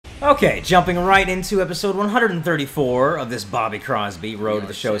Okay, jumping right into episode 134 of this Bobby Crosby Road to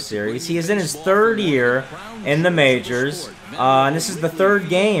the Show series. He is in his third year in the majors, and this is the third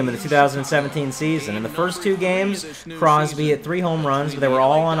game of the 2017 season. In the first two games, Crosby hit 3 home runs, but they were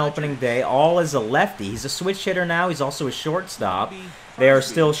all on opening day, all as a lefty. He's a switch hitter now. He's also a shortstop. They are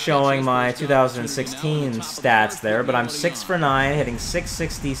still showing my 2016 stats there, but I'm 6 for 9, hitting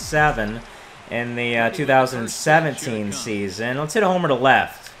 .667 in the 2017 season. Let's hit a homer to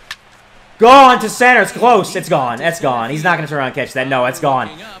left. Gone to center. It's close. It's gone. It's gone. He's not going to turn around and catch that. No, it's gone.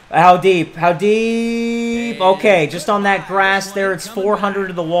 How deep? How deep? Okay, just on that grass there. It's 400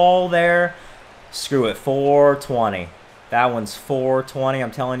 to the wall there. Screw it. 420. That one's 420.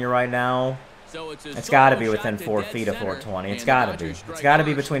 I'm telling you right now. It's got to be within 4 feet of 420. It's got to be. It's got to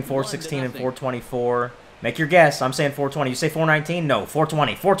be between 416 and 424. Make your guess. I'm saying 420. You say 419? No,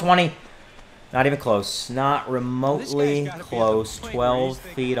 420. 420. Not even close. Not remotely close. 12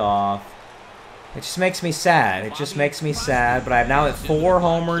 feet off. It just makes me sad. It just makes me sad. But I have now hit 4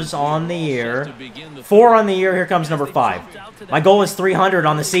 homers on the year. 4 on the year. Here comes number 5. My goal is 300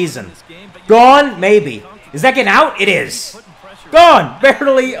 on the season. Gone? Maybe. Is that getting out? It is. Gone.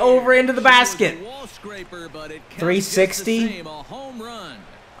 Barely over into the basket. 360.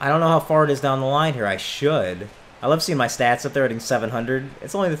 I don't know how far it is down the line here. I should. I love seeing my stats up there hitting 700.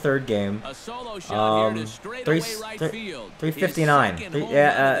 It's only the third game. 359.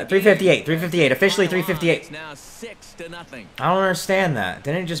 358. 358. Officially 358. I don't understand that.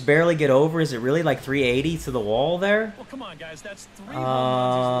 Didn't it just barely get over? Is it really like 380 to the wall there?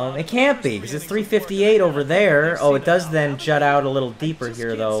 It can't be because it's 358 over there. Oh, it does then jut out a little deeper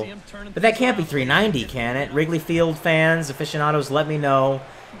here though. But that can't be 390, can it? Wrigley Field fans, aficionados, let me know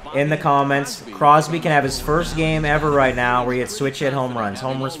in the comments. Crosby can have his first game ever right now where he hits switch hit home runs.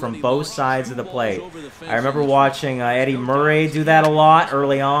 Homers from both sides of the plate. I remember watching Eddie Murray do that a lot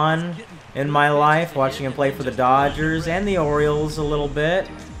early on in my life, watching him play for the Dodgers and the Orioles a little bit.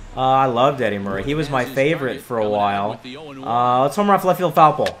 I loved Eddie Murray. He was my favorite for a while. Let's home run off left field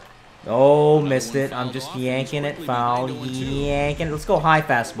foul pole. Oh, missed it. I'm just yanking it. Foul. Yanking it. Let's go high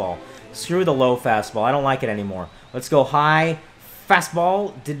fastball. Screw the low fastball. I don't like it anymore. Let's go high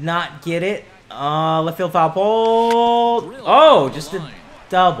fastball. Did not get it. Left field foul pole. Oh, just a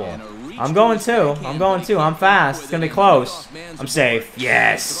double. I'm going 2. I'm going 2. I'm fast. It's going to be close. I'm safe.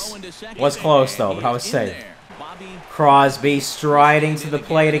 Yes. Was close, though, but I was safe. Crosby striding to the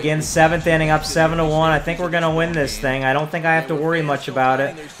plate again. 7th inning, up 7-1. I think we're going to win this thing. I don't think I have to worry much about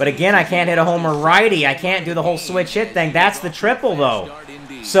it. But again, I can't hit a homer righty. I can't do the whole switch hit thing. That's the triple, though.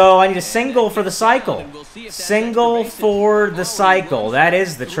 So I need a single for the cycle. Single for the cycle. That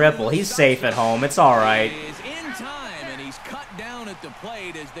is the triple. He's safe at home. It's all right.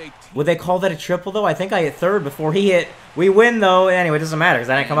 Would they call that a triple, though? I think I hit third before he hit. We win, though. Anyway, it doesn't matter because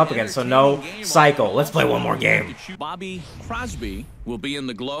I didn't come up again, so no cycle. Let's play one more game. Bobby Crosby will be in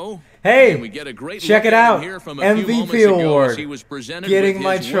the glow. Hey, check it out. MVP award. Getting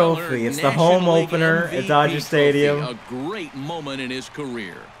my trophy. It's the home opener at Dodger Stadium. A great moment in his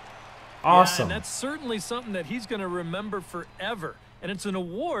career. Awesome. Yeah, and that's certainly something that he's going to remember forever. And it's an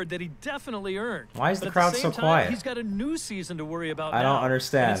award that he definitely earned. Why is the crowd so quiet? He's got a new season to worry about. I don't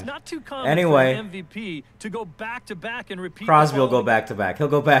understand. It's not too common anyway, for an MVP to go back-to-back and repeat. Crosby will go back-to-back. He'll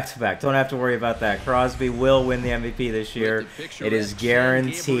go back-to-back. Don't have to worry about that. Crosby will win the MVP this year. It is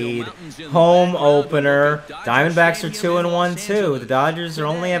guaranteed. Home opener. Diamondbacks are 2-1 too. The Dodgers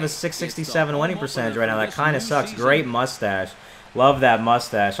only have a .667 winning percentage right now. That kind of sucks. Great mustache. Love that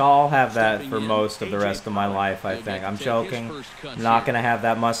mustache. I'll have that for most of the rest of my life, I think. I'm joking. I'm not going to have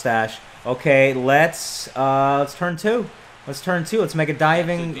that mustache. Okay, let's turn 2. Let's turn 2. Let's make a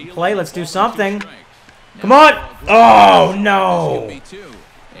diving play. Let's do something. Come on. Oh, no.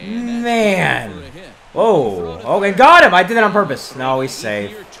 Man. Whoa. Oh, and got him. I did that on purpose. No, he's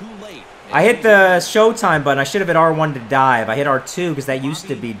safe. I hit the Showtime button. I should have hit R1 to dive. I hit R2 because that used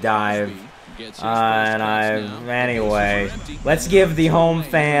to be dive. Anyway, let's give the home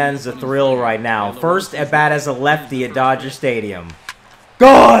fans a thrill right now. First at bat as a lefty at Dodger Stadium.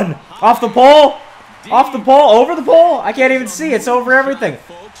 Gone! Off the pole? Off the pole? Over the pole? I can't even see. It's over everything.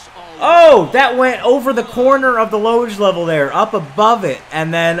 Oh, that went over the corner of the Loge level there. Up above it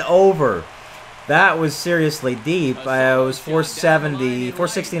and then over. That was seriously deep. It was 470,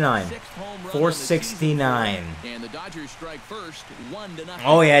 469. 469.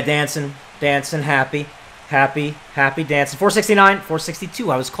 Oh yeah, dancing, happy dancing. 469,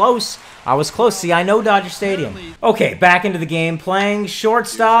 462. I was close. See, I know Dodger Stadium. Okay, back into the game, playing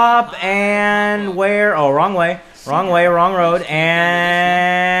shortstop, and where? Oh, wrong way, wrong road,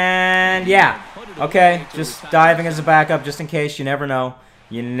 and yeah. Okay, just diving as a backup, just in case. You never know.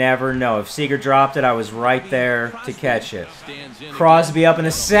 You never know. If Seager dropped it, I was right there to catch it. Crosby up in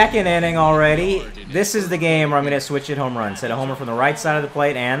the second inning already. This is the game where I'm going to switch hit home runs. Hit a homer from the right side of the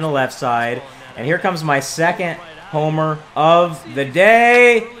plate and the left side. And here comes my second homer of the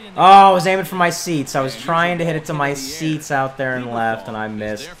day. Oh, I was aiming for my seats. I was trying to hit it to my seats out there and left, and I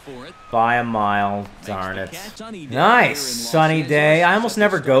missed by a mile. Darn it. Nice sunny day. I almost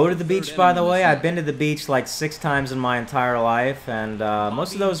never go to the beach, by the way. I've been to the beach like 6 times in my entire life, and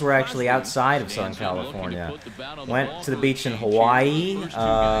most of those were actually outside of Southern California. Went to the beach in Hawaii.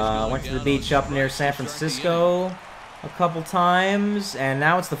 Went to the beach up near San Francisco a couple times, and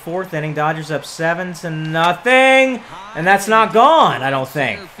now it's the 4th inning. Dodgers up 7-0, and that's not gone, I don't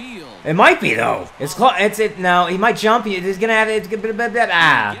think. It might be though. It's no. He might jump. He's gonna have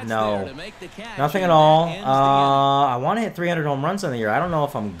it. No, nothing at all. I want to hit 300 home runs on the year. I don't know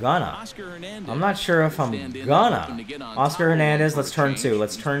if I'm gonna. I'm not sure if I'm gonna. Oscar Hernandez. Let's turn 2.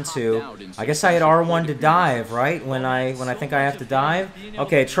 Let's turn 2. I guess I hit R1 to dive, right? When I think I have to dive.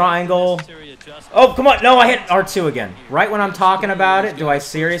 Okay, triangle. Oh, come on. No, I hit R2 again. Right when I'm talking about it, do I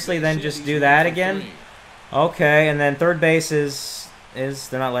seriously then just do that again? Okay, and then third base is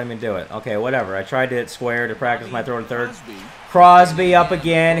they're not letting me do it. Okay, whatever. I tried to hit square to practice my throw to third. Crosby up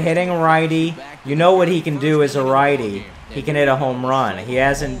again, hitting righty. You know what he can do as a righty. He can hit a home run. He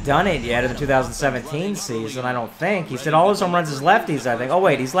hasn't done it yet in the 2017 season, I don't think. He's hit all his home runs as lefties, I think. Oh,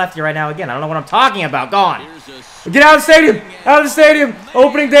 wait, he's lefty right now again. I don't know what I'm talking about. Gone. Get out of the stadium. Out of the stadium.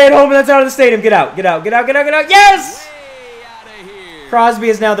 Opening day at home, and that's out of the stadium. Get out. Get out. Get out. Get out. Get out. Yes! Crosby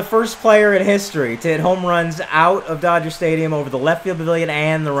is now the first player in history to hit home runs out of Dodger Stadium over the left field pavilion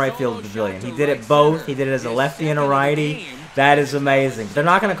and the right field pavilion. He did it both. He did it as a lefty and a righty. That is amazing. They're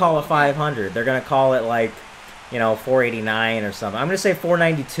not going to call it 500. They're going to call it like, 489 or something. I'm going to say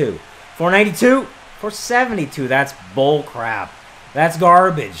 492. 492? 472. That's bull crap. That's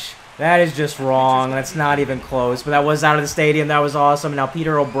garbage. That is just wrong. That's not even close. But that was out of the stadium. That was awesome. Now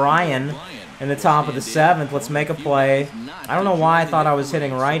Peter O'Brien in the top of the 7th. Let's make a play. I don't know why I thought I was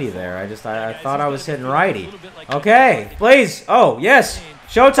hitting righty there. I thought I was hitting righty. Okay, please. Oh, yes.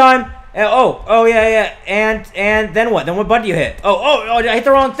 Showtime. Oh, yeah. And then what? Then what button do you hit? Oh, I hit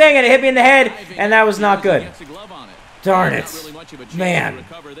the wrong thing and it hit me in the head, and that was not good. Darn it. Man.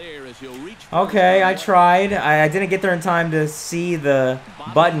 Okay, I tried. I didn't get there in time to see the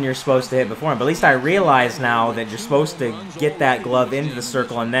button you're supposed to hit before, but at least I realize now that you're supposed to get that glove into the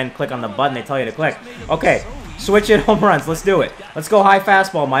circle and then click on the button they tell you to click. Okay, switch it home runs. Let's do it. Let's go high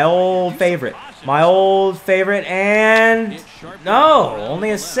fastball, my old favorite. My old favorite, and no,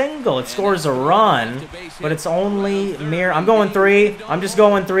 only a single. It scores a run, but it's only mere. I'm going 3. I'm just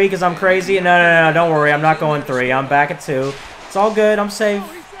going 3 because I'm crazy. No, don't worry. I'm not going 3. I'm back at 2. It's all good. I'm safe.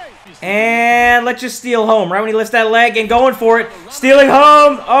 And let's just steal home. Right when he lifts that leg and going for it. Stealing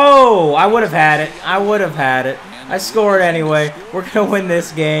home. Oh, I would have had it. I would have had it. I scored anyway. We're going to win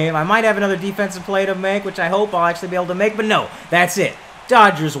this game. I might have another defensive play to make, which I hope I'll actually be able to make, but no, that's it.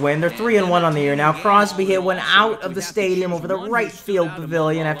 Dodgers win. They're 3-1 on the year now. Crosby hit one out of the stadium over the right field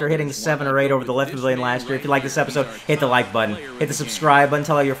pavilion after hitting 7 or 8 over the left pavilion last year. If you like this episode, hit the like button. Hit the subscribe button.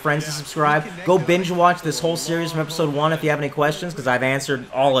 Tell all your friends to subscribe. Go binge watch this whole series from episode 1 if you have any questions, because I've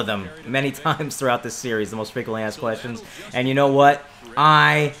answered all of them many times throughout this series, the most frequently asked questions. And you know what?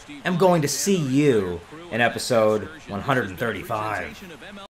 I am going to see you in episode 135.